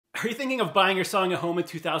Are you thinking of buying or selling a home in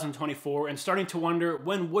 2024 and starting to wonder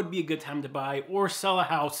when would be a good time to buy or sell a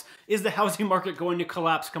house? Is the housing market going to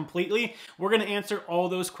collapse completely? We're going to answer all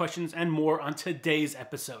those questions and more on today's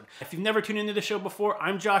episode. If you've never tuned into the show before,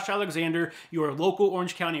 I'm Josh Alexander, your local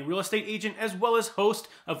Orange County real estate agent, as well as host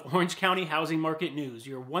of Orange County Housing Market News,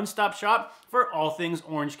 your one-stop shop for all things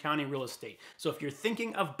Orange County real estate. So if you're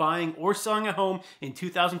thinking of buying or selling a home in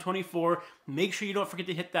 2024, make sure you don't forget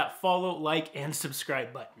to hit that follow, like, and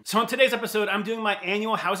subscribe button. So in today's episode, I'm doing my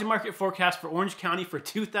annual housing market forecast for Orange County for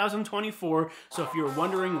 2024. So if you're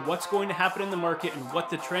wondering what's going to happen in the market and what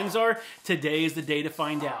the trends are, today is the day to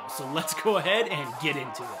find out. So let's go ahead and get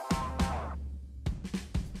into it.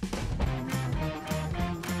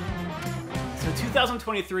 So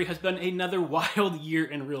 2023 has been another wild year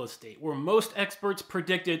in real estate, where most experts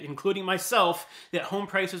predicted, including myself, that home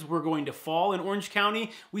prices were going to fall in Orange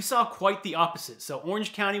County. We saw quite the opposite. So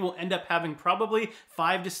Orange County will end up having probably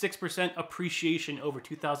 5 to 6% appreciation over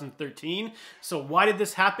 2013. So why did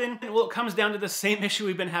this happen? Well, it comes down to the same issue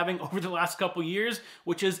we've been having over the last couple years,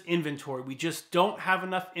 which is inventory. We just don't have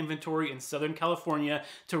enough inventory in Southern California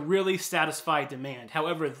to really satisfy demand.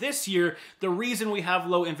 However, this year, the reason we have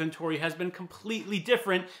low inventory has been completely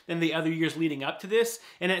different than the other years leading up to this,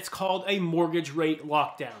 and it's called a mortgage rate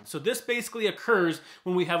lockdown. So this basically occurs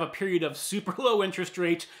when we have a period of super low interest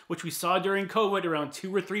rates, which we saw during COVID around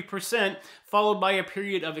 2 or 3%, followed by a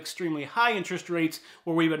period of extremely high interest rates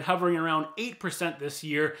where we've been hovering around 8% this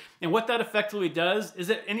year. And what that effectively does is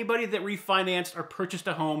that anybody that refinanced or purchased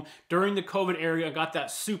a home during the COVID era and got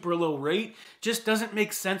that super low rate just doesn't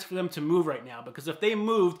make sense for them to move right now, because if they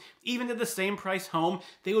moved even to the same price home,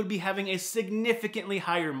 they would be having a significantly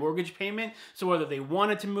higher mortgage payment. So whether they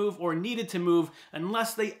wanted to move or needed to move,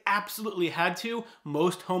 unless they absolutely had to,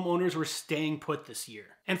 most homeowners were staying put this year.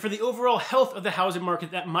 And for the overall health of the housing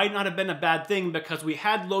market, that might not have been a bad thing, because we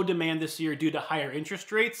had low demand this year due to higher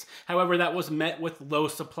interest rates. However, that was met with low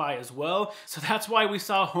supply as well. So that's why we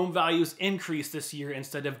saw home values increase this year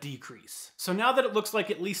instead of decrease. So now that it looks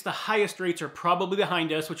like at least the highest rates are probably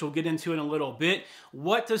behind us, which we'll get into in a little bit,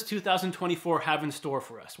 what does 2024 have in store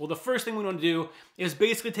for us? Well, the first thing we want to do is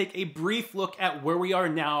basically take a brief look at where we are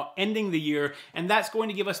now ending the year, and that's going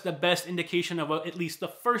to give us the best indication of what at least the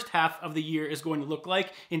first half of the year is going to look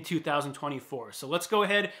like in 2024. So let's go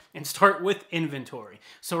ahead and start with inventory.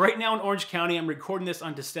 So right now in Orange County, I'm recording this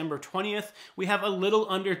on December 20th, we have a little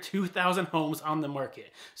under 2,000 homes on the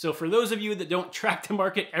market. So for those of you that don't track the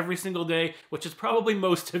market every single day, which is probably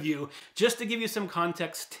most of you, just to give you some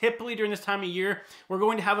context, typically during this time of year, we're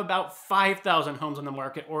going to have about 5,000 homes on the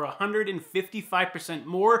market, or 155%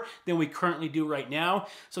 more than we currently do right now.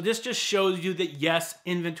 So this just shows you that yes,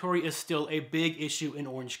 inventory is still a big issue in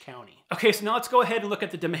Orange County. Okay, so now let's go ahead and look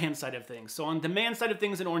at the demand side of things. So on demand side of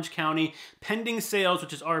things in Orange County, pending sales,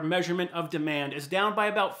 which is our measurement of demand, is down by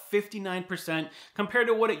about 59% compared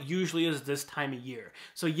to what it usually is this time of year.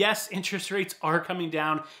 So yes, interest rates are coming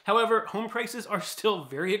down. However, home prices are still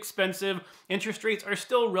very expensive. Interest rates are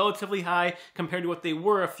still relatively high compared to what they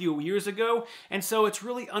were a few years ago. And so it's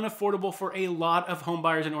really unaffordable for a lot of home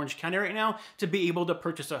buyers in Orange County right now to be able to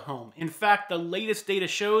purchase a home. In fact, the latest data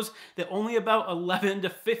shows that only about 11 to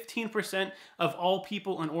 15% of all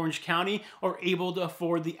people in Orange County are able to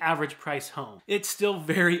afford the average price home. It's still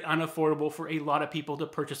very unaffordable for a lot of people to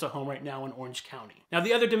purchase a home right now in Orange County. Now,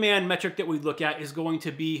 the other demand metric that we look at is going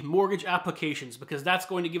to be mortgage applications, because that's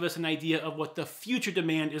going to give us an idea of what the future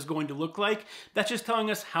demand is going to look like. That's just telling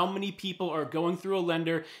us how many people are going through a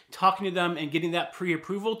lender, talking to them, and getting that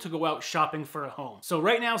pre-approval to go out shopping for a home. So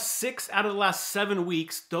right now, 6 out of the last 7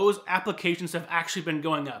 weeks, those applications have actually been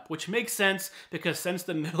going up, which makes sense because since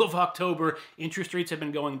the middle of October, interest rates have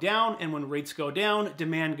been going down, and when rates go down,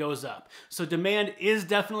 demand goes up. So demand is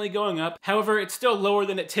definitely going up. However, it's still lower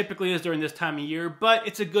than it typically is during this time of year, but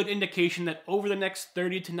it's a good indication that over the next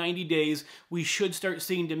 30 to 90 days, we should start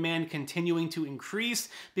seeing demand continuing to increase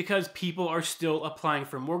because people are still applying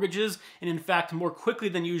for mortgages, and in fact, more quickly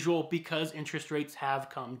than usual because interest rates have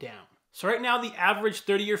come down. So right now, the average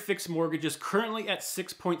 30-year fixed mortgage is currently at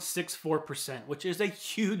 6.64%, which is a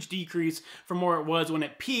huge decrease from where it was when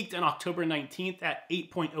it peaked on October 19th at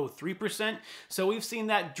 8.03%. So we've seen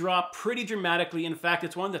that drop pretty dramatically. In fact,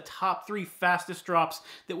 it's one of the top 3 fastest drops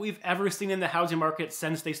that we've ever seen in the housing market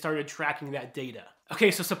since they started tracking that data. Okay,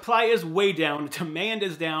 so supply is way down, demand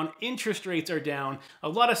is down, interest rates are down. A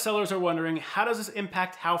lot of sellers are wondering, how does this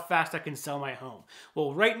impact how fast I can sell my home?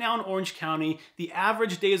 Well, right now in Orange County, the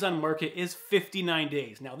average days on market is 59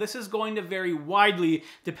 days. Now, this is going to vary widely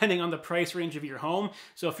depending on the price range of your home.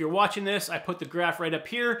 So if you're watching this, I put the graph right up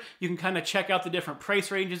here. You can kind of check out the different price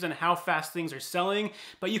ranges and how fast things are selling.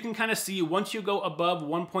 But you can kind of see once you go above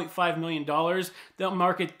 $1.5 million, the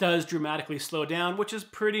market does dramatically slow down, which is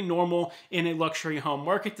pretty normal in a luxury home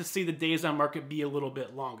market to see the days on market be a little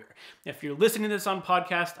bit longer. If you're listening to this on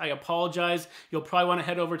podcast, I apologize. You'll probably want to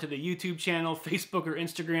head over to the YouTube channel, Facebook, or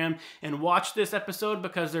Instagram and watch this episode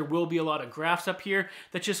because there will be a lot of graphs up here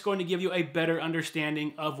that's just going to give you a better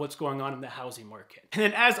understanding of what's going on in the housing market. And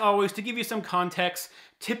then as always, to give you some context,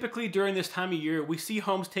 typically during this time of year, we see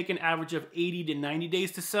homes take an average of 80 to 90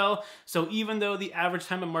 days to sell. So even though the average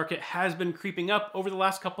time of market has been creeping up over the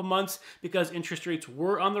last couple months because interest rates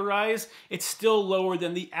were on the rise, it's still lower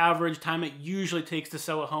than the average time it usually takes to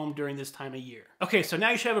sell a home during this time of year. Okay, so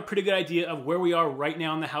now you should have a pretty good idea of where we are right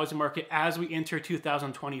now in the housing market as we enter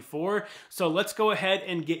 2024. So let's go ahead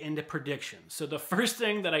and get into predictions. So the first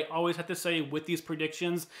thing that I always have to say with these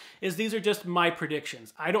predictions is these are just my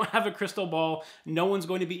predictions. I don't have a crystal ball. No one's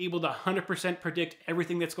going to be able to 100% predict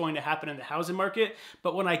everything that's going to happen in the housing market.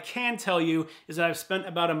 But what I can tell you is that I've spent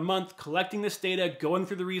about a month collecting this data, going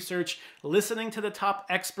through the research, listening to the top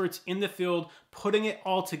experts in the field, putting it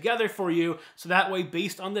all together for you. So that way,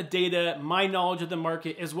 based on the data, my knowledge of the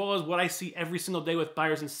market, as well as what I see every single day with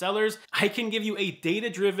buyers and sellers, I can give you a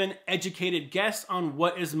data-driven, educated guess on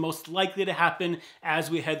what is most likely to happen as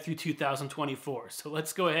we head through 2024. So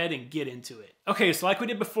let's go ahead and get into it. Okay, so like we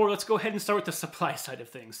did before, let's go ahead and start with the supply side of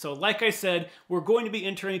things. So like I said, we're going to be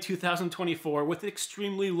entering 2024 with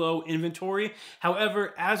extremely low inventory.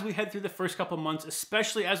 However, as we head through the first couple months,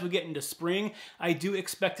 especially as we get into spring, I do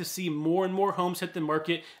expect to see more and more homes hit the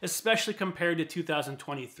market, especially compared to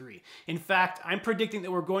 2023. In fact, I'm predicting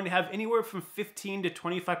that we're going to have anywhere from 15 to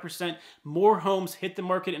 25% more homes hit the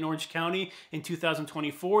market in Orange County in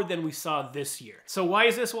 2024 than we saw this year. So why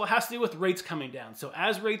is this? Well, it has to do with rates coming down. So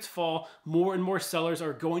as rates fall, more and more sellers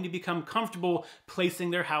are going to become comfortable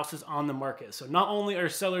placing their houses on the market. So not only are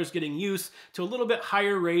sellers getting used to a little bit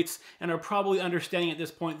higher rates and are probably understanding at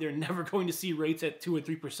this point they're never going to see rates at 2 or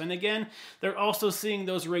 3% again, they're also seeing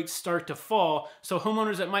those rates start to fall. So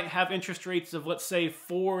homeowners that might have interest rates of, let's say,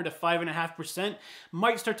 4 to 5.5%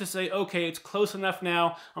 might start to say, okay, it's close enough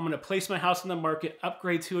now. I'm going to place my house on the market,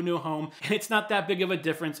 upgrade to a new home, and it's not that big of a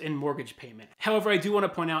difference in mortgage payment. However, I do want to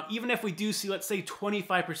point out, even if we do see, let's say,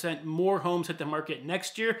 25% more homes hit the market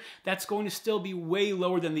next year, that's going to still be way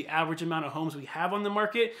lower than the average amount of homes we have on the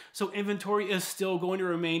market. So inventory is still going to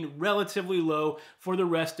remain relatively low for the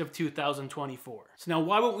rest of 2024. So now,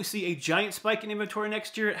 why won't we see a giant spike in inventory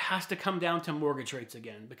next year? It has to come down to mortgage rates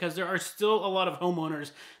again, because there are still a lot of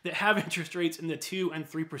homeowners that have interest rates in the 2 and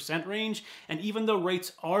 3% range. And even though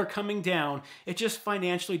rates are coming down, it just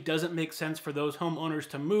financially doesn't make sense for those homeowners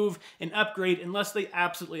to move and upgrade unless they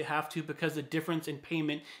absolutely have to, because the difference in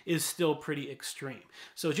payment is still pretty extreme.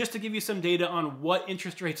 So just to give you some data on what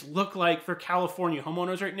interest rates look like for California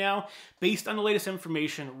homeowners right now, based on the latest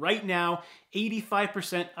information, right now,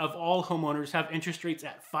 85% of all homeowners have interest rates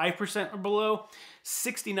at 5% or below,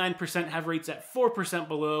 69% have rates at 4%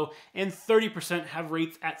 below, and 30% have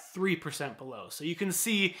rates at 3% below. So you can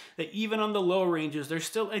see that even on the lower ranges, there's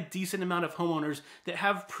still a decent amount of homeowners that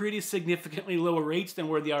have pretty significantly lower rates than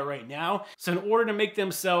where they are right now. So in order to make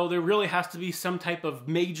them sell, there really has to be some type of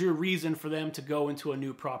major reason for them to go into a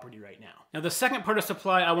new property right now. Now, the second part of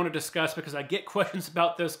supply I want to discuss, because I get questions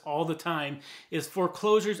about this all the time, is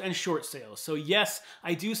foreclosures and short sales. So yes,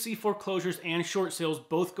 I do see foreclosures and short sales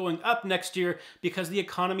both going up next year because the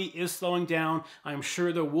economy is slowing down. I'm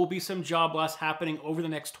sure there will be some job loss happening over the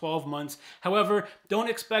next 12 months. However, don't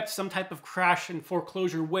expect some type of crash and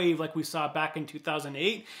foreclosure wave like we saw back in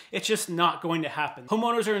 2008. It's just not going to happen.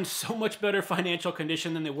 Homeowners are in so much better financial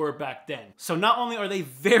condition than they were back then. So not only are they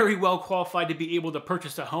very well qualified to be able to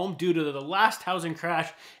purchase a home due to the last housing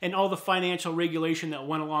crash and all the financial regulation that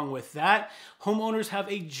went along with that, homeowners have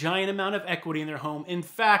a giant amount of equity in their home. In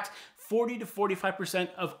fact, 40 to 45%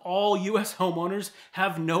 of all US homeowners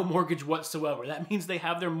have no mortgage whatsoever. That means they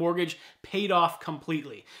have their mortgage paid off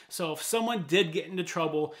completely. So if someone did get into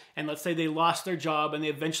trouble and let's say they lost their job and they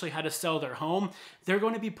eventually had to sell their home, they're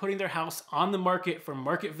going to be putting their house on the market for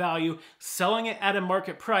market value, selling it at a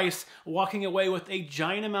market price, walking away with a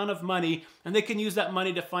giant amount of money, and they can use that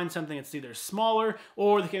money to find something that's either smaller,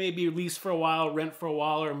 or they can maybe lease for a while, rent for a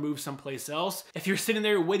while, or move someplace else. If you're sitting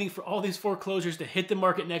there waiting for all these foreclosures to hit the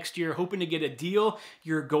market next year, hoping to get a deal,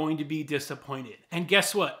 you're going to be disappointed. And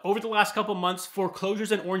guess what? Over the last couple months,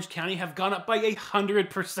 foreclosures in Orange County have gone up by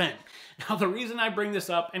 100%. Now, the reason I bring this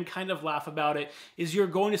up and kind of laugh about it is you're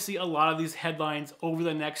going to see a lot of these headlines over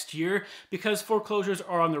the next year because foreclosures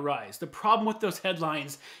are on the rise. The problem with those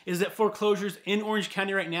headlines is that foreclosures in Orange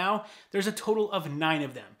County right now, there's a total of 9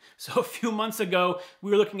 of them. So a few months ago,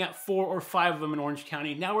 we were looking at 4 or 5 of them in Orange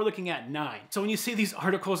County. Now we're looking at 9. So when you see these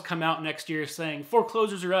articles come out next year saying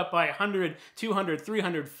foreclosures are up by 100, 200,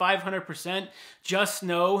 300, 500%, just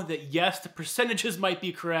know that yes, the percentages might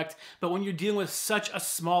be correct, but when you're dealing with such a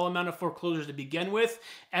small amount of foreclosures to begin with,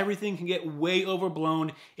 everything can get way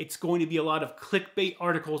overblown. It's going to be a lot of clickbait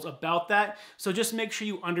articles about that. So just make sure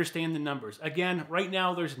you understand the numbers. Again, right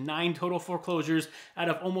now there's 9 total foreclosures out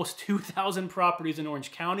of almost 2,000 properties in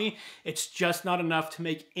Orange County. It's just not enough to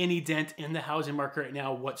make any dent in the housing market right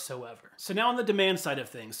now whatsoever. So now on the demand side of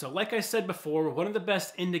things. So like I said before, one of the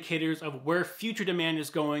best indicators of where future demand is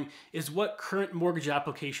going is what current mortgage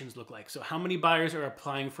applications look like. So how many buyers are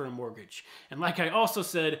applying for a mortgage. And like I also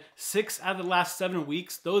said, 6 out of the last 7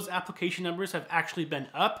 weeks, those application numbers have actually been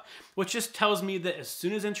up, which just tells me that as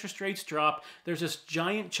soon as interest rates drop, there's this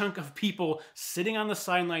giant chunk of people sitting on the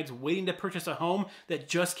sidelines waiting to purchase a home that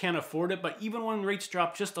just can't afford it. But even when rates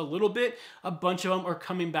drop just a little bit, a bunch of them are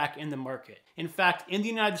coming back in the market. In fact, in the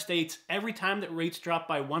United States, every time that rates drop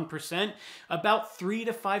by 1%, about 3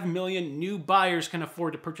 to 5 million new buyers can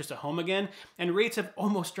afford to purchase a home again, and rates have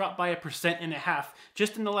almost dropped by 1.5%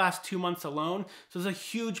 just in the last 2 months alone. So there's a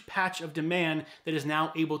huge patch of demand that is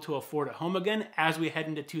now able to afford a home again as we head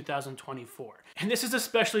into 2024. And this is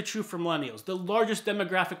especially true for millennials. The largest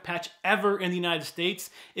demographic patch ever in the United States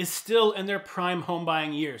is still in their prime home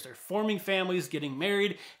buying years. They're forming families, getting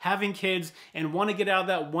married, having kids, and want to get out of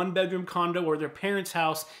that 1-bedroom condo or their parents'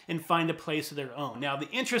 house and find a place of their own. Now, the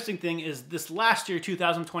interesting thing is this last year,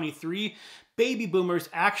 2023, baby boomers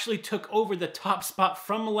actually took over the top spot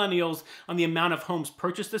from millennials on the amount of homes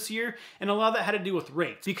purchased this year, and a lot of that had to do with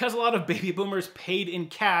rates. Because a lot of baby boomers paid in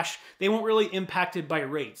cash, they weren't really impacted by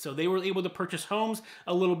rates, so they were able to purchase homes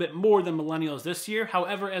a little bit more than millennials this year.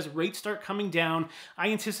 However, as rates start coming down, I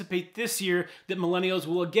anticipate this year that millennials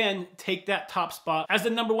will again take that top spot as the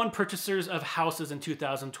 #1 purchasers of houses in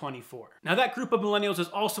 2024. Now, that group of millennials is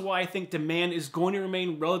also why I think demand is going to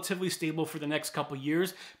remain relatively stable for the next couple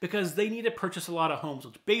years, because they need to purchase a lot of homes,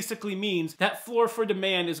 which basically means that floor for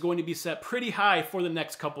demand is going to be set pretty high for the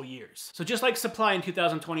next couple years. So just like supply in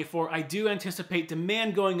 2024, I do anticipate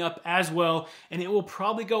demand going up as well, and it will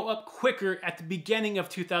probably go up quicker at the beginning of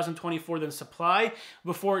 2024 than supply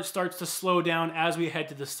before it starts to slow down as we head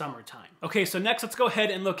to the summertime. Okay, so next let's go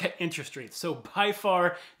ahead and look at interest rates. So by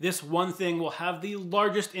far, this one thing will have the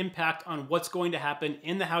largest impact on what's going to happen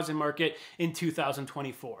in the housing market in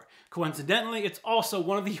 2024. Coincidentally, it's also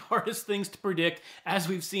one of the hardest things to predict, as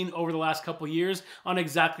we've seen over the last couple years, on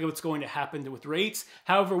exactly what's going to happen with rates.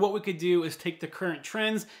 However, what we could do is take the current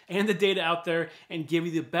trends and the data out there and give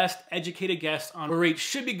you the best educated guess on where rates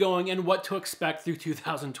should be going and what to expect through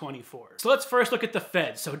 2024. So let's first look at the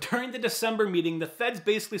Fed. So during the December meeting, the Fed's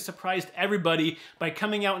basically surprised everybody by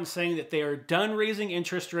coming out and saying that they are done raising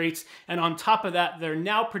interest rates, and on top of that, they're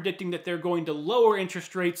now predicting that they're going to lower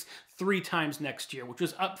interest rates 3 times next year, which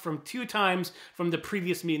was up from 2 times from the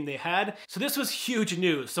previous meeting they had. So this was huge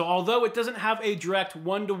news. So although it doesn't have a direct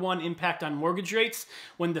 1-to-1 impact on mortgage rates,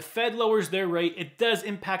 when the Fed lowers their rate, it does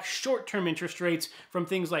impact short-term interest rates from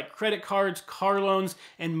things like credit cards, car loans,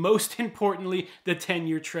 and most importantly, the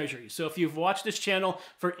 10-year Treasury. So if you've watched this channel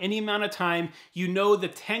for any amount of time, you know the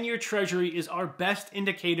 10-year Treasury is our best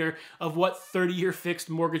indicator of what 30-year fixed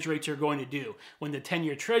mortgage rates are going to do. When the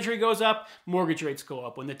 10-year Treasury goes up, mortgage rates go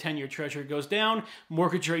up. When the 10-year Treasury goes down,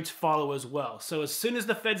 mortgage rates follow as well. So as soon as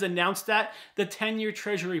the Feds announced that, the 10-year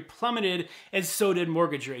Treasury plummeted, and so did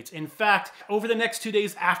mortgage rates. In fact, over the next 2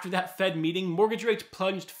 days after that Fed meeting, mortgage rates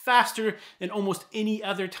plunged faster than almost any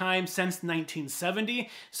other time since 1970.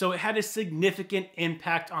 So it had a significant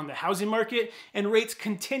impact on the housing market, and rates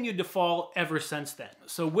continued to fall ever since then.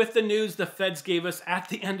 So with the news the Feds gave us at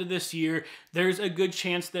the end of this year, there's a good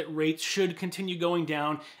chance that rates should continue going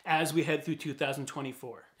down as we head through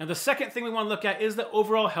 2024. Now, the second thing we want to look at is the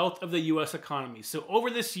overall health of the US economy. So over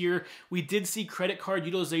this year, we did see credit card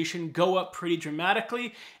utilization go up pretty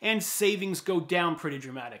dramatically and savings go down pretty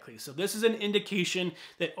dramatically. So this is an indication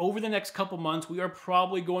that over the next couple months, we are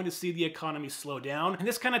probably going to see the economy slow down. And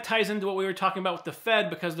this kind of ties into what we were talking about with the Fed,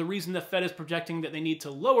 because the reason the Fed is projecting that they need to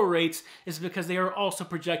lower rates is because they are also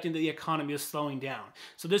projecting that the economy is slowing down.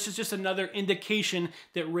 So this is just another indication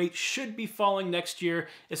that rates should be falling next year,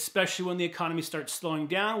 especially when the economy starts slowing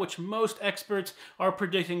down, which most experts are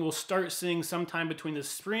predicting we'll start seeing sometime between the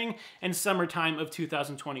spring and summertime of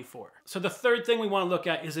 2024. So the third thing we want to look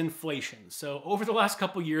at is inflation. So over the last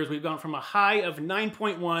couple years, we've gone from a high of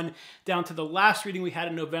 9.1 down to the last reading we had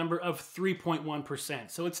in November of 3.1%.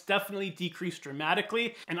 So it's definitely decreased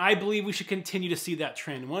dramatically, and I believe we should continue to see that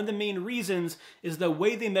trend. One of the main reasons is the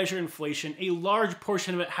way they measure inflation. A large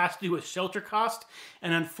portion of it has to do with shelter cost,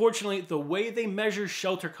 and unfortunately, the way they measure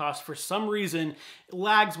shelter cost for some reason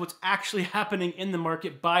lags what's actually happening in the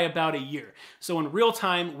market by about a year. So in real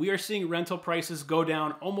time, we are seeing rental prices go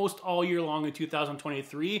down almost all year long in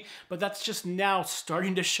 2023, but that's just now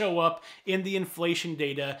starting to show up in the inflation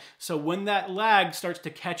data. So when that lag starts to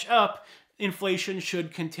catch up, inflation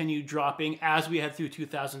should continue dropping as we head through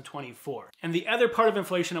 2024. And the other part of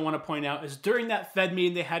inflation I want to point out is during that Fed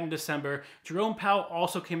meeting they had in December, Jerome Powell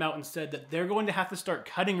also came out and said that they're going to have to start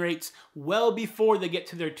cutting rates well before they get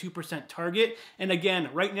to their 2% target. And again,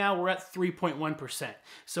 right now we're at 3.1%.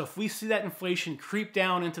 So if we see that inflation creep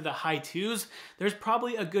down into the high twos, there's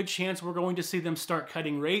probably a good chance we're going to see them start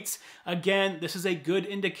cutting rates. Again, this is a good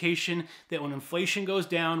indication that when inflation goes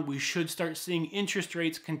down, we should start seeing interest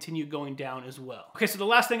rates continue going down as well. Okay, so the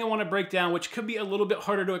last thing I want to break down, which could be a little bit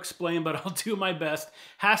harder to explain, but I'll do my best,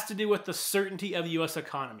 has to do with the certainty of the US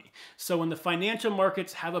economy. So when the financial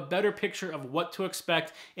markets have a better picture of what to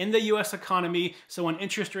expect in the US economy, so when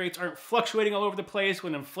interest rates aren't fluctuating all over the place,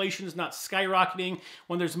 when inflation is not skyrocketing,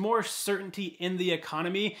 when there's more certainty in the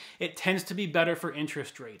economy, it tends to be better for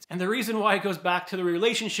interest rates. And the reason why it goes back to the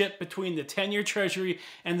relationship between the 10-year treasury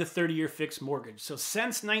and the 30-year fixed mortgage. So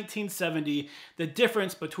since 1970, the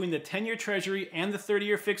difference between the 10-year treasury and the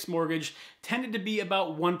 30-year fixed mortgage tended to be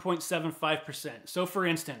about 1.75%. So for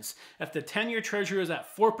instance, if the 10-year treasury is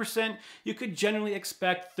at 4%, you could generally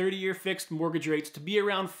expect 30-year fixed mortgage rates to be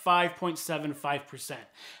around 5.75%.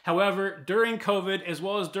 However, during COVID, as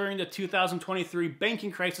well as during the 2023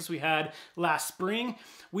 banking crisis we had last spring,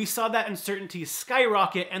 we saw that uncertainty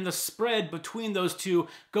skyrocket and the spread between those two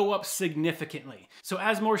go up significantly. So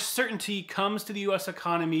as more certainty comes to the US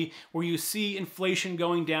economy, where you see inflation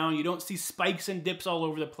going down, you don't see spikes and dips all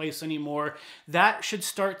over the place anymore, that should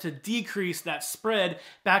start to decrease that spread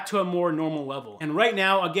back to a more normal level. And right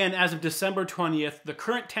now, again, as of December 20th, the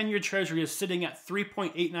current 10-year treasury is sitting at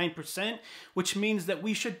 3.89%, which means that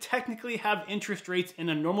we should technically have interest rates in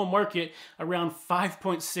a normal market around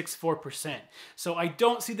 5.64%. So I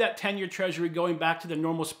don't see that 10-year treasury going back to the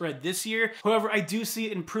normal spread this year. However, I do see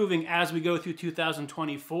it improving as we go through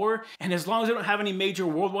 2024. And as long as we don't have any major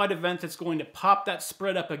worldwide events that's going to pop that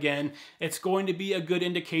spread up again, it's going to be a good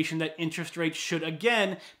indication that interest rates should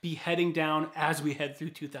again be heading down as we head through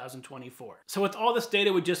 2024. So with all this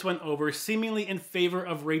data we just went over, seemingly in favor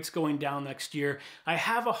of rates going down next year, I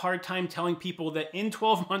have a hard time telling people that in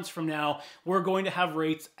 12 months from now, we're going to have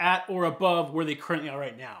rates at or above where they currently are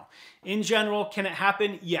right now. In general, can it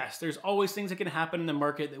happen? Yes, there's always things that can happen in the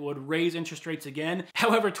market that would raise interest rates again.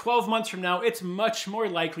 However, 12 months from now, it's much more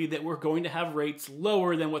likely that we're going to have rates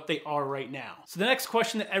lower than what they are right now. So the next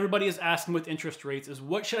question that everybody is asking with interest rates is,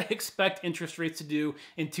 what should I expect interest rates to do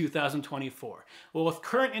in 2024? Well, with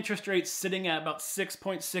current interest rates sitting at about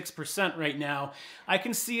 6.6% right now, I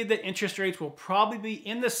can see that interest rates will probably be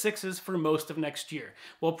in the sixes for most of next year.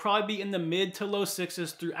 We'll probably be in the mid to low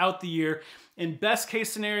sixes throughout the year. In best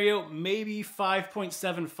case scenario, maybe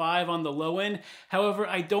 5.75 on the low end. However,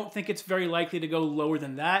 I don't think it's very likely to go lower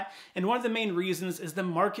than that. And one of the main reasons is the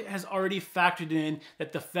market has already factored in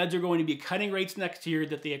that the Feds are going to be cutting rates next year,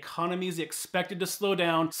 that the economy is expected to slow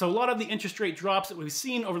down. So a lot of the interest rate drops that we've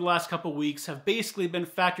seen over the last couple of weeks have basically been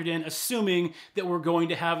factored in, assuming that we're going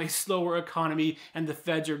to have a slower economy and the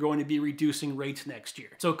Feds are going to be reducing rates next year.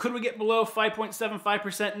 So could we get below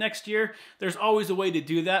 5.75% next year? There's always a way to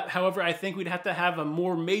do that. However, I think we'd have to have a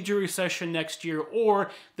more major recession next year,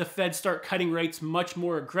 or the Fed start cutting rates much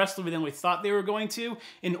more aggressively than we thought they were going to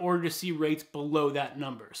in order to see rates below that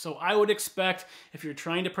number. So I would expect, if you're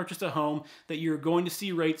trying to purchase a home, that you're going to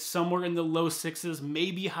see rates somewhere in the low sixes,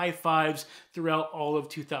 maybe high fives throughout all of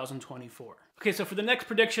 2024. Okay, so for the next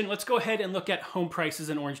prediction, let's go ahead and look at home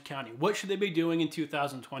prices in Orange County. What should they be doing in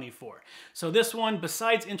 2024? So this one,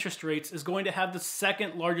 besides interest rates, is going to have the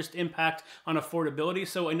second largest impact on affordability.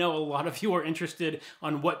 So I know a lot of you are interested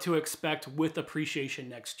on what to expect with appreciation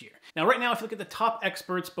next year. Now, right now, if you look at the top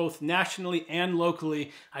experts, both nationally and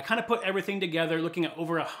locally, I kind of put everything together looking at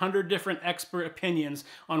over 100 different expert opinions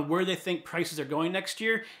on where they think prices are going next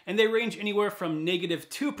year. And they range anywhere from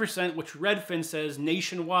 -2%, which Redfin says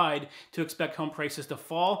nationwide to expect home prices to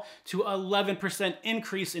fall, to 11%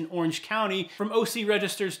 increase in Orange County from OC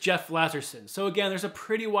Register's Jeff Lazarson. So again, there's a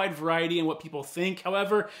pretty wide variety in what people think.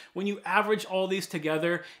 However, when you average all these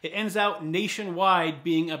together, it ends out nationwide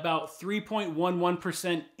being about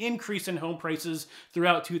 3.11% increase in home prices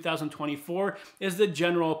throughout 2024 is the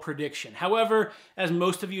general prediction. However, as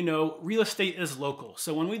most of you know, real estate is local.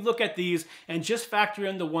 So when we look at these and just factor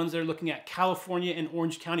in the ones that are looking at California and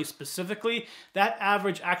Orange County specifically, that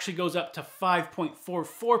average actually goes up to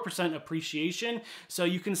 5.44% appreciation. So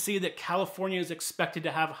you can see that California is expected to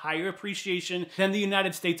have higher appreciation than the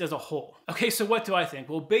United States as a whole. Okay, so what do I think?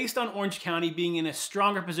 Well, based on Orange County being in a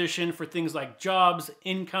stronger position for things like jobs,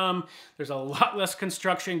 income, there's a lot less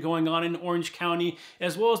construction going on in Orange County,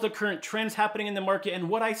 as well as the current trends happening in the market and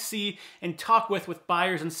what I see and talk with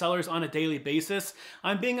buyers and sellers on a daily basis,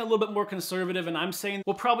 I'm being a little bit more conservative and I'm saying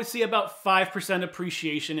we'll probably see about 5%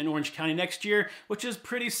 appreciation in Orange County next year, which is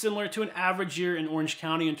pretty similar to an average year in Orange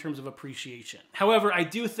County in terms of appreciation. However, I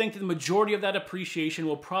do think that the majority of that appreciation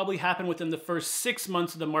will probably happen within the first 6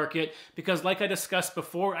 months of the market because, like I discussed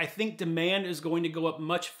before, I think demand is going to go up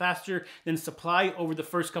much faster than supply over the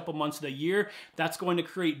first couple months of the year. That's going to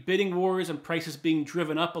create bidding wars and prices being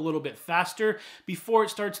driven up a little bit faster before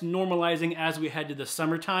it starts normalizing as we head to the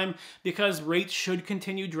summertime, because rates should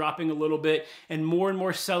continue dropping a little bit and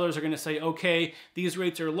more sellers are going to say, okay, these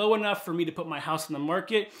rates are low enough for me to put my house on the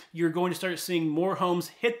market. You're going to start seeing more homes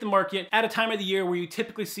hit the market at a time of the year where you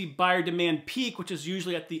typically see buyer demand peak, which is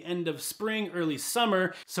usually at the end of spring, early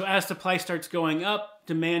summer. So as supply starts going up,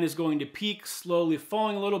 demand is going to peak, slowly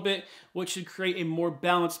falling a little bit, which should create a more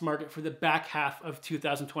balanced market for the back half of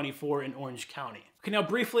 2024 in Orange County. Okay, now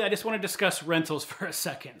briefly, I just want to discuss rentals for a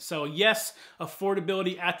second. So yes,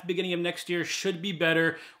 affordability at the beginning of next year should be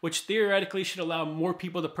better, which theoretically should allow more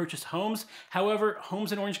people to purchase homes. However,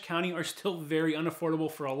 homes in Orange County are still very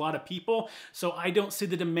unaffordable for a lot of people, so I don't see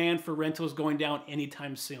the demand for rentals going down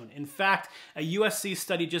anytime soon. In fact, a USC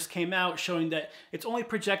study just came out showing that it's only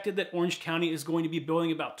projected that Orange County is going to be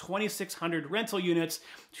building about 2,600 rental units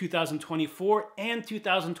 2024 and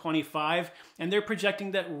 2025, and they're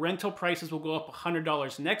projecting that rental prices will go up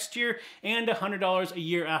 $100 next year and $100 a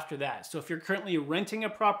year after that. So if you're currently renting a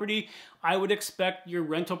property, I would expect your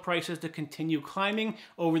rental prices to continue climbing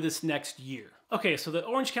over this next year. Okay, so the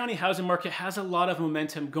Orange County housing market has a lot of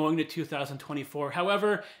momentum going to 2024.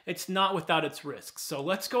 However, it's not without its risks. So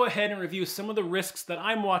let's go ahead and review some of the risks that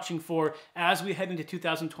I'm watching for as we head into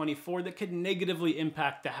 2024 that could negatively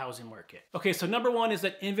impact the housing market. Okay, so number one is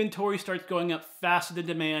that inventory starts going up faster than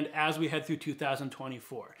demand as we head through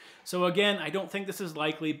 2024. So again, I don't think this is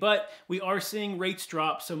likely, but we are seeing rates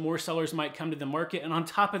drop, so more sellers might come to the market. And on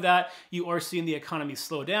top of that, you are seeing the economy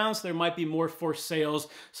slow down, so there might be more forced sales.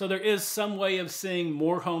 So there is some way of seeing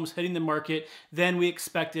more homes hitting the market than we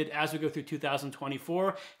expected as we go through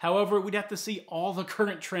 2024. However, we'd have to see all the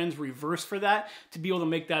current trends reverse for that to be able to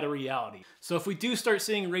make that a reality. So if we do start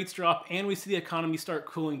seeing rates drop and we see the economy start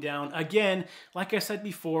cooling down, again, like I said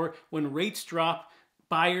before, when rates drop,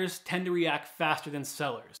 buyers tend to react faster than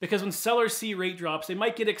sellers. Because when sellers see rate drops, they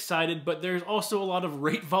might get excited, but there's also a lot of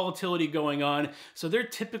rate volatility going on. So they're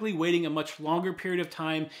typically waiting a much longer period of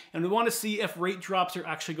time. And we want to see if rate drops are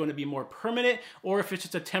actually going to be more permanent or if it's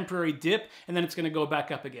just a temporary dip and then it's going to go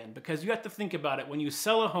back up again. Because you have to think about it. When you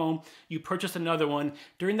sell a home, you purchase another one.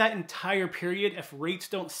 During that entire period, if rates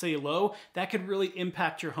don't stay low, that could really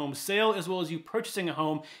impact your home sale as well as you purchasing a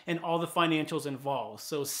home and all the financials involved.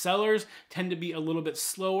 So sellers tend to be a little bit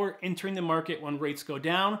slower entering the market when rates go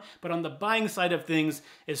down. But on the buying side of things,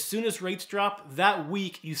 as soon as rates drop, that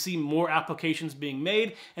week you see more applications being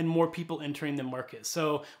made and more people entering the market.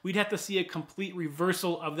 So we'd have to see a complete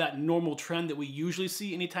reversal of that normal trend that we usually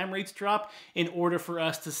see anytime rates drop in order for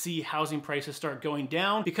us to see housing prices start going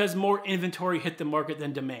down because more inventory hit the market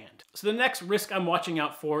than demand. So the next risk I'm watching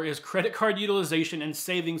out for is credit card utilization and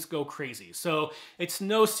savings go crazy. So it's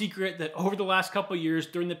no secret that over the last couple of years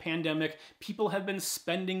during the pandemic, people have been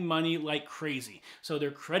spending money like crazy. So their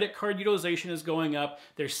credit card utilization is going up,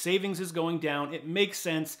 their savings is going down. It makes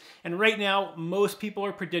sense. And right now, most people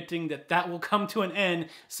are predicting that that will come to an end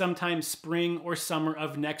sometime spring or summer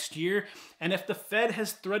of next year. And if the Fed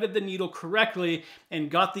has threaded the needle correctly and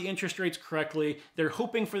got the interest rates correctly, they're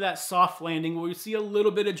hoping for that soft landing where we see a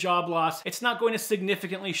little bit of job loss. It's not going to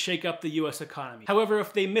significantly shake up the US economy. However,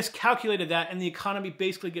 if they miscalculated that and the economy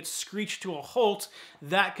basically gets screeched to a halt,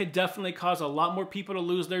 that could definitely cause a lot more people to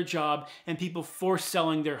lose their job and people force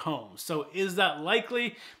selling their homes. So is that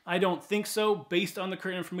likely? I don't think so. Based on the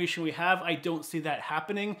current information we have, I don't see that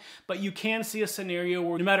happening. But you can see a scenario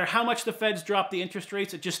where no matter how much the Feds drop the interest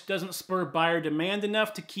rates, it just doesn't spur buyer demand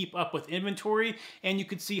enough to keep up with inventory, and you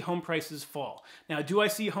could see home prices fall. Now, do I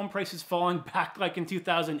see home prices falling back like in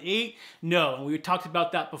 2008? No, and we talked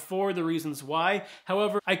about that before, the reasons why.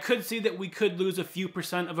 However, I could see that we could lose a few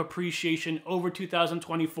percent of appreciation over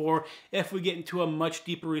 2024 if we get into a much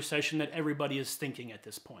deeper recession that everybody is thinking at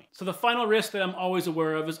this point. So the final risk that I'm always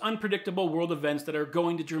aware of is unpredictable world events that are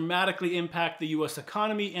going to dramatically impact the US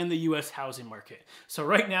economy and the US housing market. So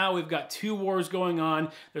right now we've got 2 wars going on.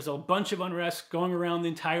 There's a bunch of unrest going around the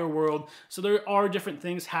entire world. So there are different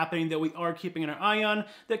things happening that we are keeping an eye on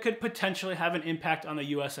that could potentially have an impact on the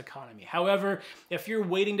US economy. However, if you're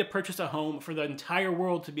waiting to purchase a home for the entire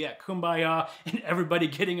world to be at kumbaya and everybody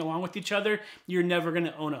getting along with each other, you're never going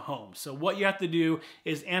to own a home. So what you have to do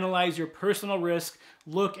is analyze your personal risk,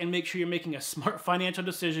 look and make sure you're making a smart financial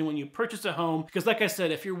decision when you purchase a home. Because like I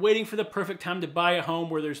said, if you're waiting for the perfect time to buy a home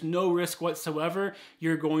where there's no risk whatsoever,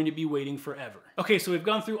 you're going to be waiting forever. Okay, so we've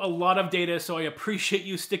gone through a lot of data, so I appreciate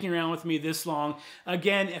you sticking around with me this long.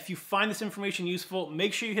 Again, if you find this information useful,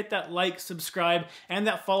 make sure you hit that like, subscribe, and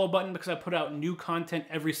that follow button because I put out new content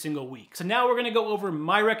every single week. So now we're gonna go over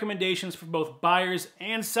my recommendations for both buyers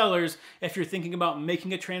and sellers if you're thinking about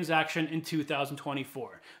making a transaction in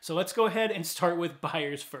 2024. So let's go ahead and start with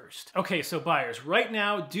buyers first. Okay, so buyers, right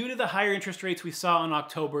now, due to the higher interest rates we saw in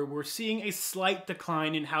October, we're seeing a slight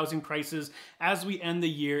decline in housing prices as we end the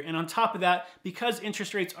year. And on top of that, because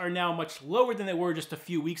interest rates are now much lower than they were just a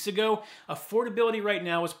few weeks ago, affordability right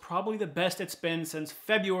now is probably the best it's been since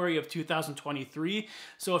February of 2023.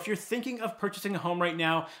 So if you're thinking of purchasing a home right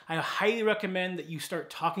now, I highly recommend that you start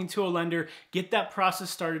talking to a lender, get that process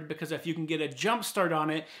started, because if you can get a jump start on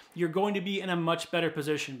it, you're going to be in a much better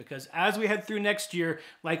position. Because as we head through next year,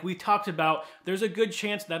 like we talked about, there's a good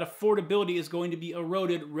chance that affordability is going to be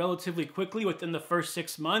eroded relatively quickly within the first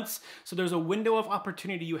 6 months. So there's a window of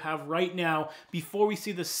opportunity you have right now before we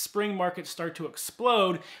see the spring market start to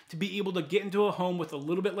explode to be able to get into a home with a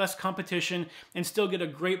little bit less competition and still get a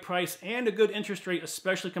great price and a good interest rate,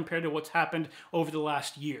 especially compared to what's happened over the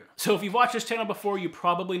last year. So if you've watched this channel before, you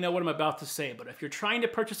probably know what I'm about to say, but if you're trying to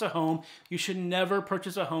purchase a home, you should never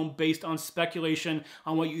purchase a home based on speculation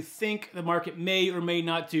on what you think the market may or may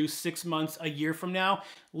not do 6 months, a year from now.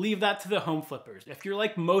 Leave that to the home flippers. If you're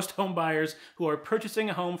like most home buyers who are purchasing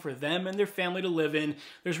a home for them and their family to live in,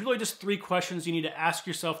 there's really just 3 questions you need to ask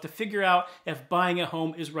yourself to figure out if buying a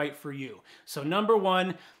home is right for you. So number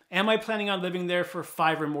 1, am I planning on living there for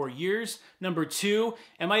 5 or more years? Number 2,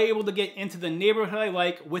 am I able to get into the neighborhood I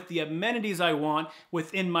like with the amenities I want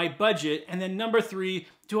within my budget? And then number 3,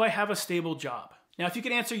 do I have a stable job? Now, if you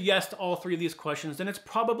can answer yes to all 3 of these questions, then it's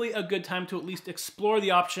probably a good time to at least explore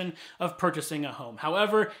the option of purchasing a home.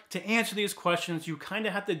 However, to answer these questions, you kind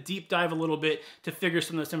of have to deep dive a little bit to figure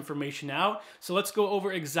some of this information out. So let's go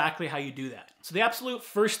over exactly how you do that. So the absolute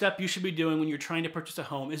first step you should be doing when you're trying to purchase a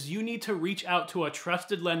home is you need to reach out to a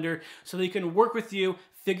trusted lender so they can work with you,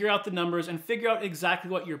 figure out the numbers, and figure out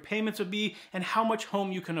exactly what your payments would be and how much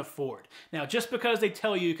home you can afford. Now, just because they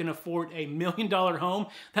tell you you can afford a $1 million home,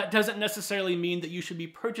 that doesn't necessarily mean that you should be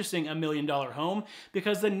purchasing a $1 million home,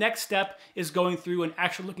 because the next step is going through and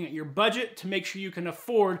actually looking at your budget to make sure you can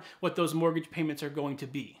afford what those mortgage payments are going to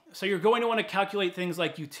be. So you're going to want to calculate things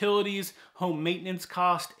like utilities, home maintenance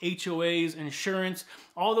cost, HOAs, insurance,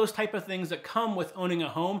 all those type of things that come with owning a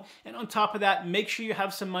home. And on top of that, make sure you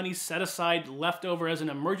have some money set aside left over as an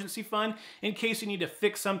emergency fund in case you need to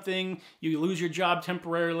fix something, you lose your job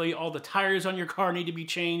temporarily, all the tires on your car need to be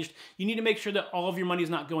changed. You need to make sure that all of your money is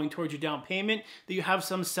not going towards your down payment, that you have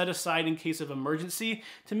some set aside in case of emergency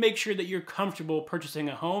to make sure that you're comfortable purchasing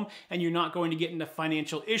a home and you're not going to get into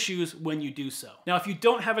financial issues when you do so. Now, if you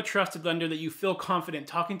don't have a a trusted lender that you feel confident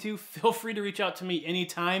talking to, feel free to reach out to me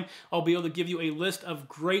anytime. I'll be able to give you a list of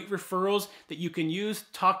great referrals that you can use.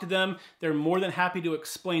 Talk to them. They're more than happy to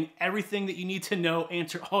explain everything that you need to know,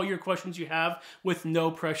 answer all your questions you have with no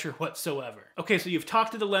pressure whatsoever. Okay, so you've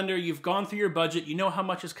talked to the lender, you've gone through your budget, you know how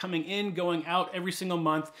much is coming in, going out every single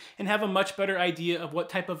month, and have a much better idea of what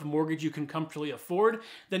type of mortgage you can comfortably afford.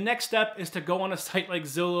 The next step is to go on a site like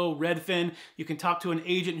Zillow, Redfin. You can talk to an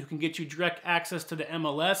agent who can get you direct access to the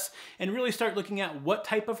MLS and really start looking at what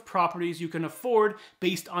type of properties you can afford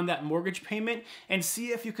based on that mortgage payment, and see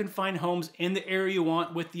if you can find homes in the area you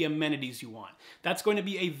want with the amenities you want. That's going to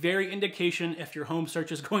be a very indication if your home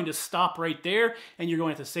search is going to stop right there and you're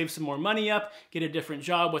going to have to save some more money up, get a different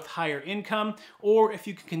job with higher income, or if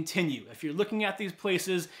you can continue. If you're looking at these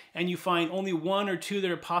places and you find only one or two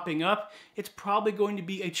that are popping up, it's probably going to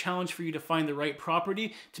be a challenge for you to find the right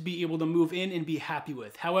property to be able to move in and be happy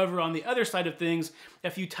with. However, on the other side of things,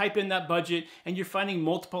 if you type in that budget and you're finding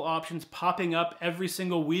multiple options popping up every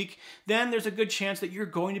single week, then there's a good chance that you're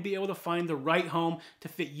going to be able to find the right home to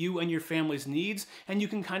fit you and your family's needs, and you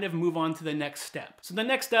can kind of move on to the next step. So the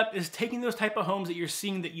next step is taking those type of homes that you're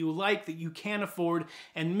seeing that you like, that you can afford,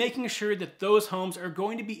 and making sure that those homes are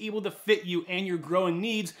going to be able to fit you and your growing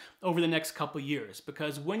needs over the next couple years.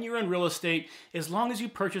 Because when you're in real estate, as long as you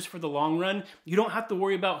purchase for the long run, you don't have to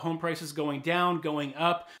worry about home prices going down, going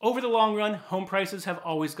up. Over the long run, home prices have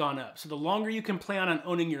always gone up. So the longer you can plan on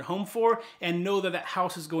owning your home for and know that that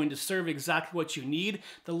house is going to serve exactly what you need,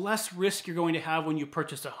 the less risk you're going to have when you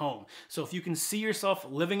purchase a home. So if you can see yourself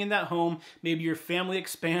living in that home, maybe your family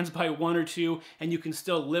expands by one or two and you can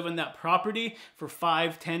still live in that property for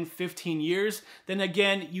 5, 10, 15 years, then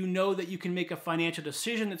again, you know that you can make a financial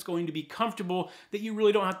decision that's going to be comfortable, that you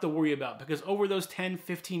really don't have to worry about. Because over those 10,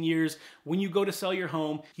 15 years, when you go to sell your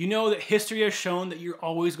home, you know that history has shown that you're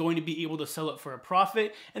always going to be able to sell it for a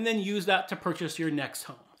profit and then use that to purchase your next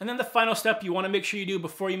home. And then the final step you want to make sure you do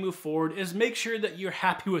before you move forward is make sure that you're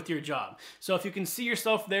happy with your job. So if you can see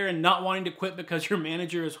yourself there and not wanting to quit because your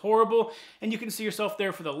manager is horrible, and you can see yourself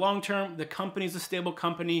there for the long term, the company's a stable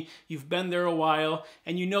company, you've been there a while,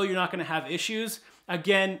 and you know you're not going to have issues,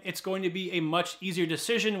 again, it's going to be a much easier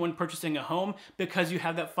decision when purchasing a home because you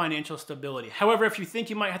have that financial stability. However, if you think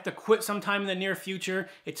you might have to quit sometime in the near future,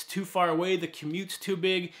 it's too far away, the commute's too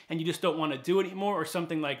big, and you just don't want to do it anymore or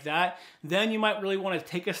something like that, then you might really want to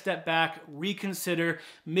take a step back, reconsider,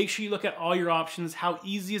 make sure you look at all your options. How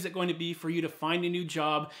easy is it going to be for you to find a new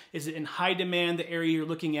job? Is it in high demand, the area you're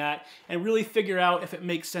looking at? And really figure out if it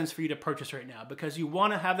makes sense for you to purchase right now, because you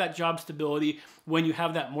want to have that job stability when you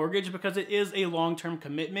have that mortgage, because it is a long-term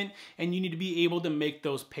commitment and you need to be able to make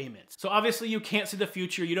those payments. So obviously you can't see the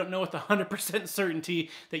future. You don't know with 100%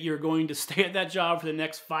 certainty that you're going to stay at that job for the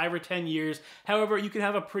next 5 or 10 years. However, you can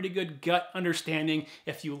have a pretty good gut understanding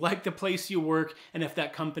if you like the place you work and if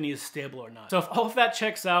that company is stable or not. So if all of that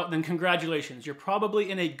checks out, then congratulations. You're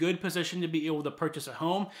probably in a good position to be able to purchase a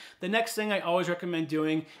home. The next thing I always recommend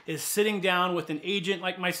doing is sitting down with an agent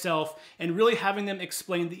like myself and really having them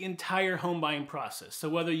explain the entire home buying process. So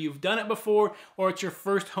whether you've done it before or it's your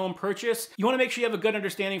first home purchase, you want to make sure you have a good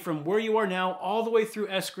understanding from where you are now all the way through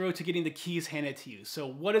escrow to getting the keys handed to you. So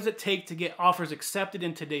what does it take to get offers accepted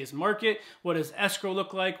in today's market? What does escrow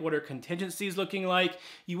look like? What are contingencies looking like?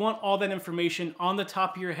 You want all that information on the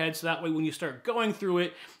top of your head so that way when you start going through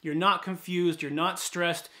it, you're not confused, you're not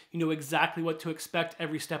stressed, you know exactly what to expect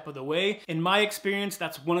every step of the way. In my experience,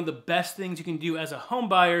 that's one of the best things you can do as a home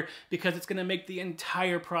buyer because it's going to make the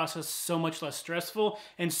entire process so much less stressful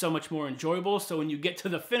and so much more enjoyable. So when you get to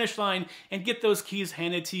the finish line and get those keys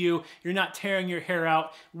handed to you, you're not tearing your hair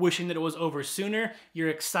out wishing that it was over sooner. You're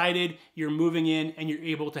excited, you're moving in, and you're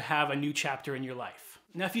able to have a new chapter in your life.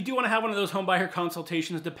 Now, if you do want to have one of those home buyer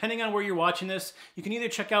consultations, depending on where you're watching this, you can either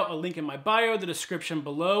check out a link in my bio, the description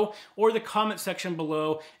below, or the comment section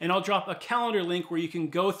below, and I'll drop a calendar link where you can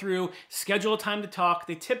go through, schedule a time to talk.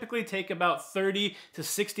 They typically take about 30 to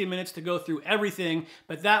 60 minutes to go through everything,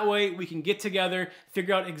 but that way we can get together,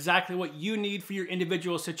 figure out exactly what you need for your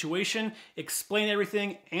individual situation, explain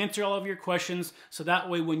everything, answer all of your questions, so that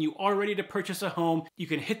way when you are ready to purchase a home, you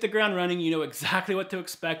can hit the ground running, you know exactly what to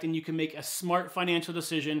expect, and you can make a smart financial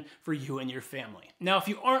decision for you and your family. Now, if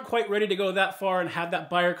you aren't quite ready to go that far and have that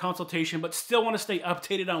buyer consultation, but still want to stay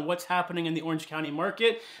updated on what's happening in the Orange County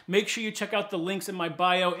market, make sure you check out the links in my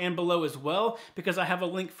bio and below as well, because I have a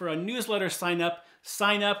link for a newsletter sign up.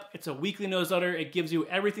 Sign up, it's a weekly newsletter. It gives you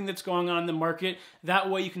everything that's going on in the market.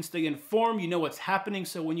 That way you can stay informed, you know what's happening,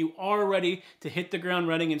 so when you are ready to hit the ground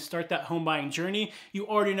running and start that home buying journey, you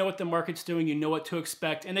already know what the market's doing, you know what to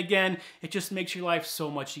expect, and again, it just makes your life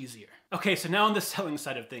so much easier. Okay, so now on the selling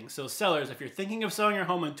side of things. So sellers, if you're thinking of selling your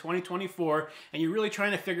home in 2024 and you're really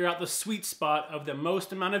trying to figure out the sweet spot of the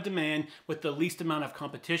most amount of demand with the least amount of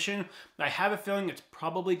competition, I have a feeling it's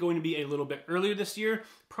probably going to be a little bit earlier this year.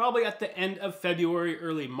 Probably at the end of February,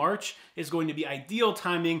 early March is going to be ideal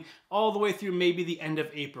timing, all the way through maybe the end of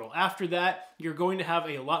April. After that, you're going to have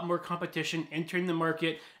a lot more competition entering the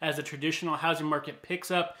market as the traditional housing market picks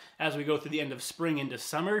up as we go through the end of spring into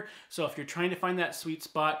summer. So if you're trying to find that sweet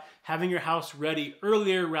spot, having your house ready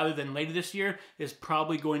earlier rather than later this year is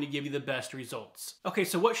probably going to give you the best results. Okay,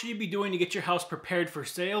 so what should you be doing to get your house prepared for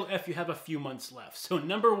sale if you have a few months left? So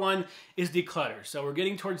number one is declutter. So we're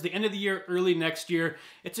getting towards the end of the year, early next year.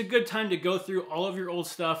 It's a good time to go through all of your old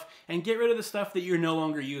stuff and get rid of the stuff that you're no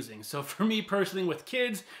longer using. So for me personally with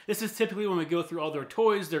kids, this is typically when we go through all their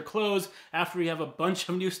toys, their clothes, after we have a bunch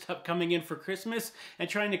of new stuff coming in for Christmas and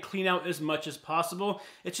trying to clean out as much as possible.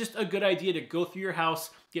 It's just a good idea to go through your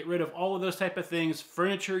house, get rid of all of those type of things,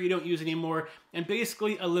 furniture you don't use anymore, and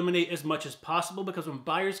basically eliminate as much as possible, because when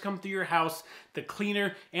buyers come through your house, the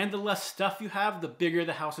cleaner and the less stuff you have, the bigger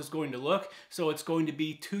the house is going to look. So it's going to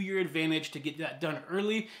be to your advantage to get that done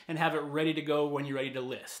early and have it ready to go when you're ready to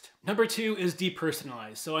list. Number two is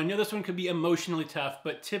depersonalize. So I know this one could be emotionally tough,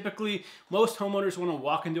 but typically most homeowners want to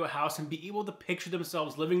walk into a house and be able to picture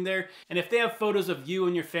themselves living there. And if they have photos of you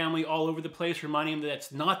and your family all over the place reminding them that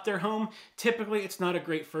it's not their home, typically it's not a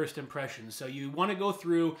great first impression. So you want to go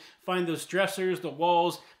through, find those dressers, the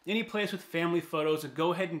walls, any place with family photos, and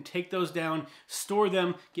go ahead and take those down, store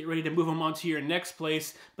them, get ready to move them onto your next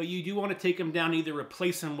place. But you do want to take them down, either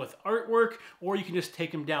replace them with artwork, or you can just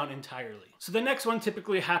take them down entirely. So the next one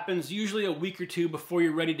typically happens usually a week or two before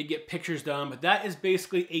you're ready to get pictures done, but that is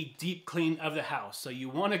basically a deep clean of the house. So you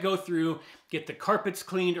want to go through, get the carpets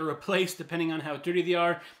cleaned or replaced depending on how dirty they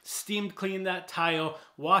are, steamed clean that tile,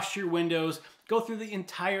 wash your windows, go through the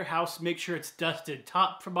entire house, make sure it's dusted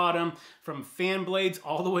top to bottom, from fan blades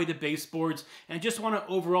all the way to baseboards, and just want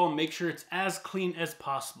to overall make sure it's as clean as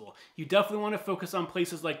possible. You definitely want to focus on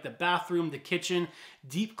places like the bathroom, the kitchen,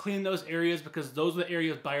 deep clean those areas, because those are the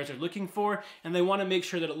areas buyers are looking for, and they want to make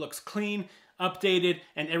sure that it looks clean, updated,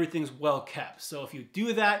 and everything's well kept. So if you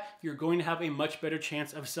do that, you're going to have a much better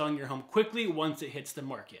chance of selling your home quickly once it hits the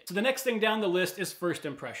market. So the next thing down the list is first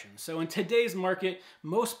impressions. So in today's market,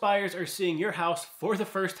 most buyers are seeing your house for the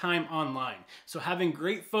first time online. So having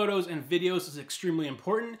great photos and videos is extremely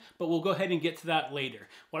important, but we'll go ahead and get to that later.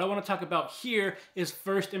 What I want to talk about here is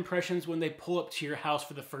first impressions when they pull up to your house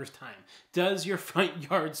for the first time. Does your front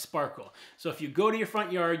yard sparkle? So if you go to your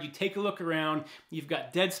front yard, you take a look around, you've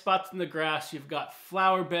got dead spots in the grass, you've got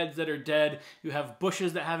flower beds that are dead, you have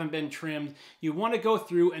bushes that haven't been trimmed. You want to go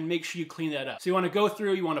through and make sure you clean that up. So you want to go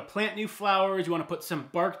through, you want to plant new flowers, you want to put some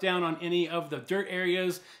bark down on any of the dirt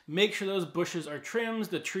areas, make sure those bushes are trimmed,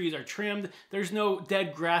 the trees are trimmed, there's no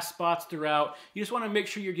dead grass spots throughout. You just want to make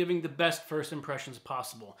sure you're giving the best first impressions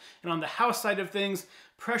possible. And on the house side of things,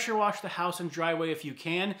 pressure wash the house and driveway if you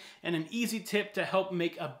can. And an easy tip to help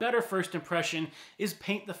make a better first impression is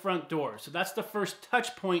paint the front door. So that's the first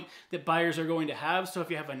touch point that buyers are going to have. So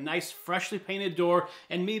if you have a nice freshly painted door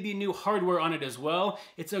and maybe new hardware on it as well,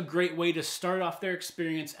 it's a great way to start off their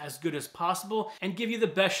experience as good as possible and give you the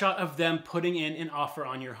best shot of them putting in an offer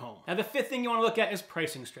on your home. Now the fifth thing you want to look at is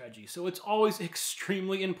pricing strategy. So it's always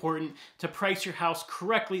extremely important to price your house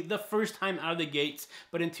correctly the first time out of the gates.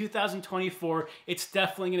 But in 2024, it's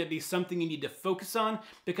definitely going to be something you need to focus on,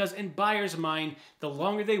 because in buyers' mind, the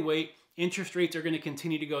longer they wait, interest rates are going to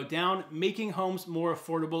continue to go down, making homes more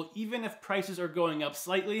affordable even if prices are going up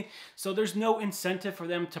slightly. So there's no incentive for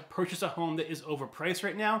them to purchase a home that is overpriced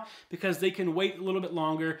right now, because they can wait a little bit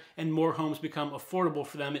longer and more homes become affordable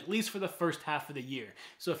for them, at least for the first half of the year.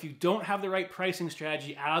 So if you don't have the right pricing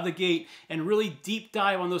strategy out of the gate and really deep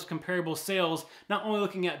dive on those comparable sales, not only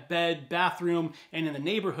looking at bed, bathroom, and in the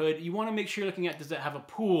neighborhood, you want to make sure you're looking at, does it have a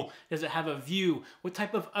pool? Does it have a view? What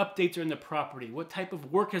type of updates are in the property? What type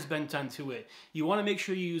of work has been done to it? You want to make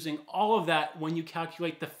sure you're using all of that when you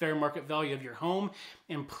calculate the fair market value of your home.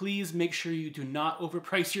 And please make sure you do not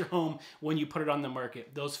overprice your home when you put it on the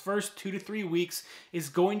market. Those first 2 to 3 weeks is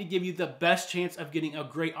going to give you the best chance of getting a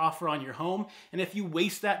great offer on your home. And if you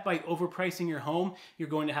waste that by overpricing your home, you're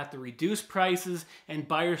going to have to reduce prices, and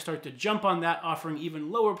buyers start to jump on that, offering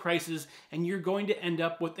even lower prices, and you're going to end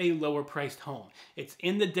up with a lower priced home. It's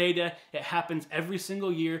in the data. It happens every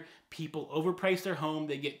single year. People overprice their home,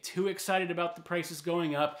 they get too excited about the prices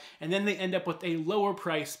going up, and then they end up with a lower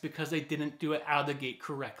price because they didn't do it out of the gate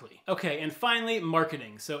correctly. Okay, and finally,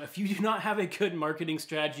 marketing. So if you do not have a good marketing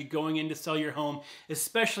strategy going in to sell your home,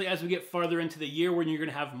 especially as we get farther into the year when you're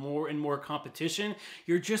gonna have more and more competition,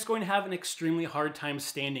 you're just going to have an extremely hard time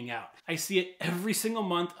standing out. I see it every single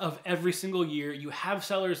month of every single year. You have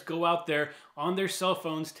sellers go out there on their cell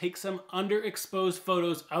phones, take some underexposed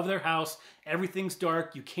photos of their house. Everything's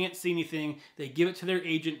dark, you can't see anything. They give it to their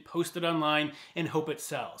agent, post it online, and hope it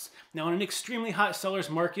sells. Now, in an extremely hot seller's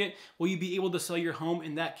market, will you be able to sell your home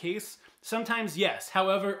in that case? Sometimes, yes.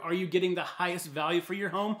 However, are you getting the highest value for your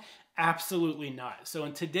home? Absolutely not. So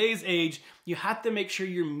in today's age, you have to make sure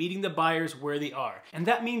you're meeting the buyers where they are. And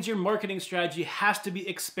that means your marketing strategy has to be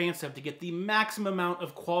expansive to get the maximum amount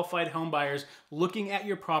of qualified home buyers looking at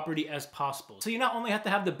your property as possible. So you not only have to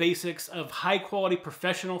have the basics of high quality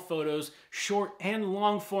professional photos, short and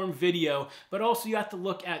long form video, but also you have to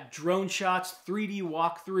look at drone shots, 3D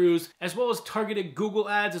walkthroughs, as well as targeted Google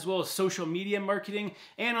ads, as well as social media marketing.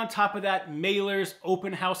 And on top of that, mailers,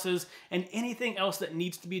 open houses, and anything else that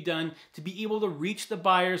needs to be done to be able to reach the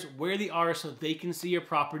buyers where they are so they can see your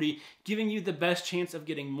property, giving you the best chance of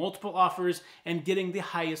getting multiple offers and getting the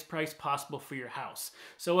highest price possible for your house.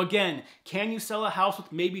 So again, can you sell a house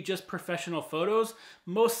with maybe just professional photos?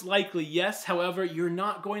 Most likely, yes. However, you're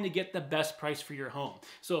not going to get the best price for your home.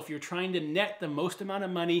 So if you're trying to net the most amount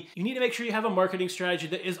of money, you need to make sure you have a marketing strategy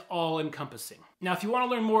that is all encompassing. Now, if you want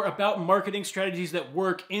to learn more about marketing strategies that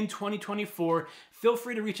work in 2024, feel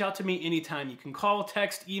free to reach out to me anytime. You can call,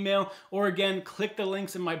 text, email, or again, click the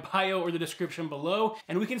links in my bio or the description below,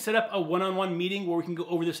 and we can set up a one-on-one meeting where we can go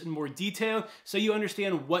over this in more detail so you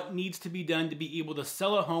understand what needs to be done to be able to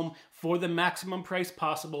sell a home for the maximum price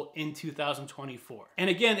possible in 2024. And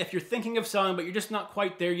again, if you're thinking of selling, but you're just not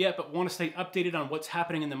quite there yet, but want to stay updated on what's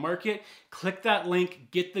happening in the market, click that link,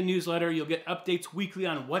 get the newsletter. You'll get updates weekly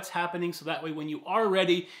on what's happening, so that way when you are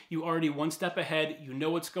ready, you're already one step ahead, you know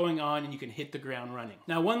what's going on, and you can hit the ground running.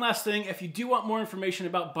 Now, one last thing, if you do want more information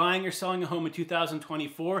about buying or selling a home in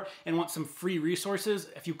 2024 and want some free resources,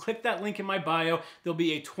 if you click that link in my bio, there'll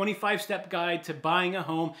be a 25-step guide to buying a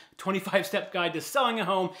home, 25-step guide to selling a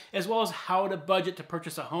home, as well as how to budget to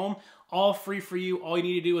purchase a home. All free for you. All you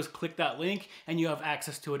need to do is click that link and you have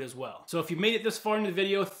access to it as well. So if you made it this far in the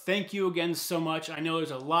video, thank you again so much. I know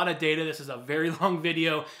there's a lot of data. This is a very long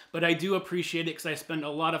video, but I do appreciate it because I spend a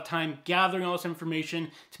lot of time gathering all this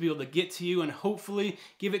information to be able to get to you and hopefully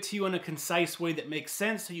give it to you in a concise way that makes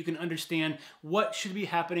sense so you can understand what should be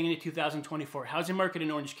happening in the 2024 housing market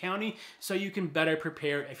in Orange County so you can better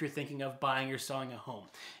prepare if you're thinking of buying or selling a home.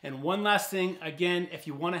 And one last thing, again, if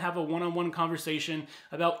you want to have a one-on-one conversation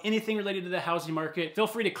about anything related to the housing market, feel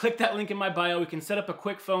free to click that link in my bio. We can set up a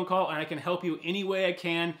quick phone call and I can help you any way I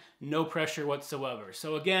can. No pressure whatsoever.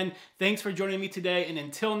 So again, thanks for joining me today. And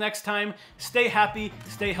until next time, stay happy,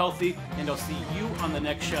 stay healthy, and I'll see you on the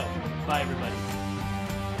next show. Bye, everybody.